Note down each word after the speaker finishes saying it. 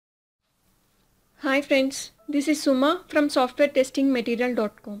Hi friends, this is Suma from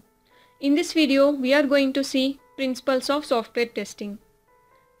softwaretestingmaterial.com. In this video, we are going to see principles of software testing.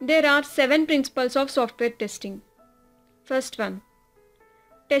 There are 7 principles of software testing. First one,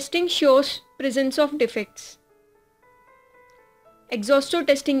 testing shows presence of defects. Exhaustive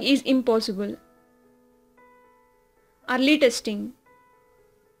testing is impossible. Early testing.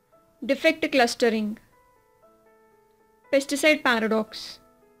 Defect clustering. Pesticide paradox.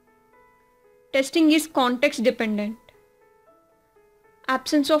 Testing is context dependent.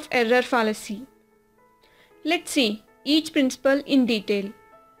 Absence of error fallacy. Let's see each principle in detail.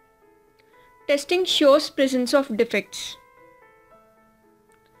 Testing shows presence of defects.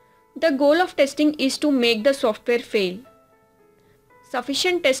 The goal of testing is to make the software fail.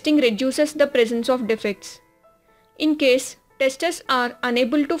 Sufficient testing reduces the presence of defects. In case testers are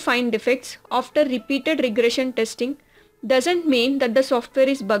unable to find defects after repeated regression testing, doesn't mean that the software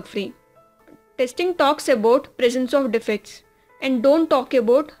is bug-free. Testing talks about presence of defects and don't talk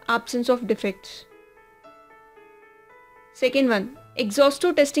about absence of defects. Second one,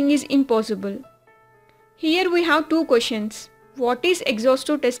 exhaustive testing is impossible. Here we have two questions. What is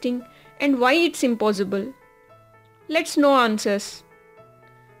exhaustive testing and why it's impossible? Let's know answers.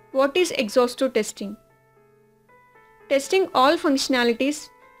 What is exhaustive testing? Testing all functionalities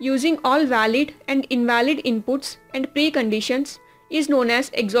using all valid and invalid inputs and preconditions is known as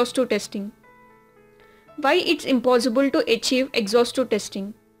exhaustive testing. Why it's impossible to achieve exhaustive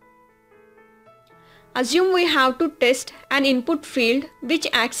testing? Assume we have to test an input field which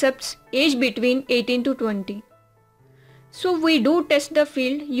accepts age between 18 to 20. So we do test the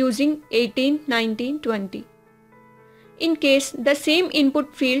field using 18, 19, 20. In case the same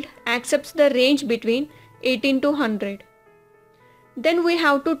input field accepts the range between 18 to 100. Then we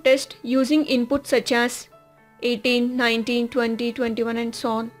have to test using inputs such as 18, 19, 20, 21 and so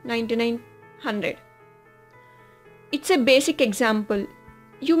on, 99, 100. It's a basic example.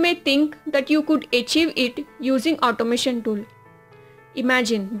 You may think that you could achieve it using automation tool.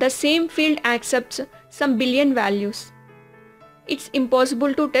 Imagine the same field accepts some billion values. It's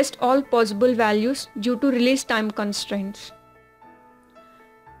impossible to test all possible values due to release time constraints.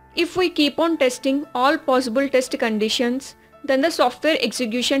 If we keep on testing all possible test conditions, then the software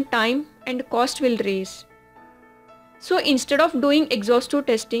execution time and cost will raise. So instead of doing exhaustive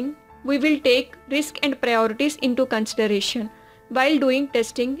testing, we will take risk and priorities into consideration while doing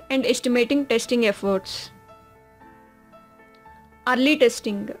testing and estimating testing efforts. Early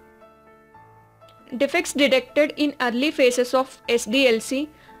testing. Defects detected in early phases of SDLC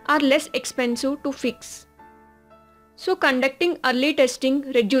are less expensive to fix. So conducting early testing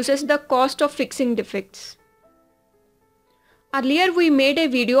reduces the cost of fixing defects. Earlier we made a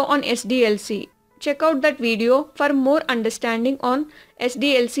video on SDLC. Check out that video for more understanding on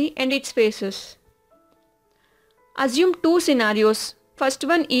SDLC and its phases. Assume two scenarios. First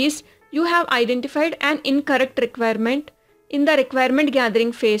one is you have identified an incorrect requirement in the requirement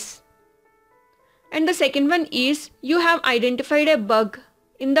gathering phase. And the second one is you have identified a bug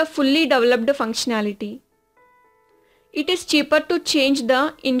in the fully developed functionality. It is cheaper to change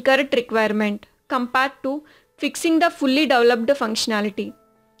the incorrect requirement compared to fixing the fully developed functionality,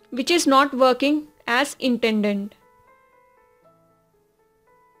 which is not working as intended.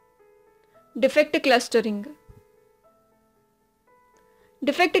 Defect clustering.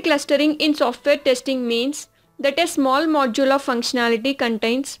 Defect clustering in software testing means that a small module of functionality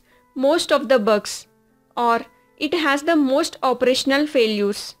contains most of the bugs or it has the most operational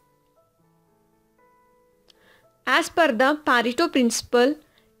failures. As per the Pareto principle,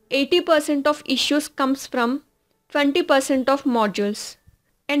 80% of issues comes from 20% of modules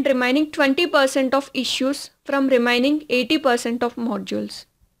and remaining 20% of issues from remaining 80% of modules.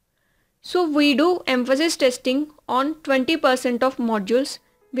 So we do emphasis testing on 20% of modules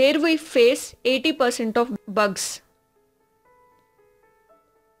where we face 80% of bugs.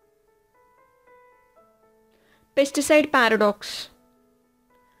 Pesticide Paradox.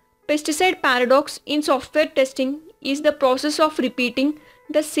 Pesticide paradox in software testing is the process of repeating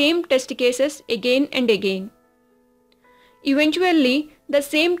the same test cases again and again. Eventually, the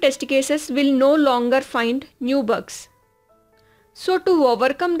same test cases will no longer find new bugs. So to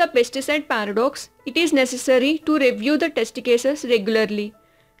overcome the pesticide paradox, it is necessary to review the test cases regularly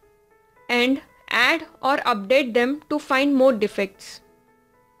and add or update them to find more defects.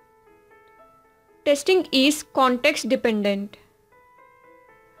 Testing is context dependent.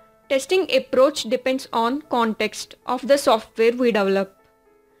 Testing approach depends on context of the software we develop.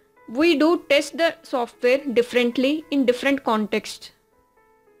 We do test the software differently in different contexts.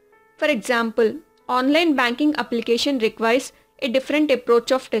 For example, online banking application requires a different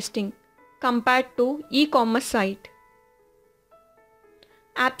approach of testing compared to e-commerce site.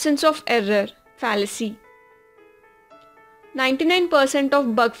 Absence of error, fallacy. 99%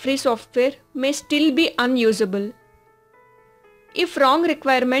 of bug-free software may still be unusable if wrong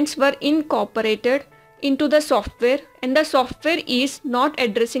requirements were incorporated into the software and the software is not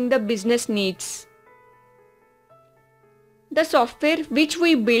addressing the business needs. The software which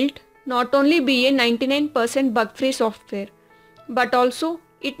we built not only be a 99% bug-free software, but also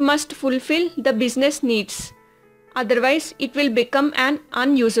it must fulfill the business needs. Otherwise, it will become an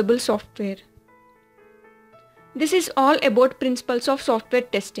unusable software. This is all about principles of software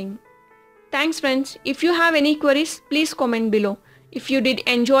testing. Thanks friends. If you have any queries, please comment below. If you did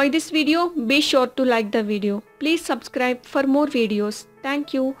enjoy this video, be sure to like the video. Please subscribe for more videos.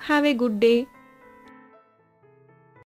 Thank you. Have a good day.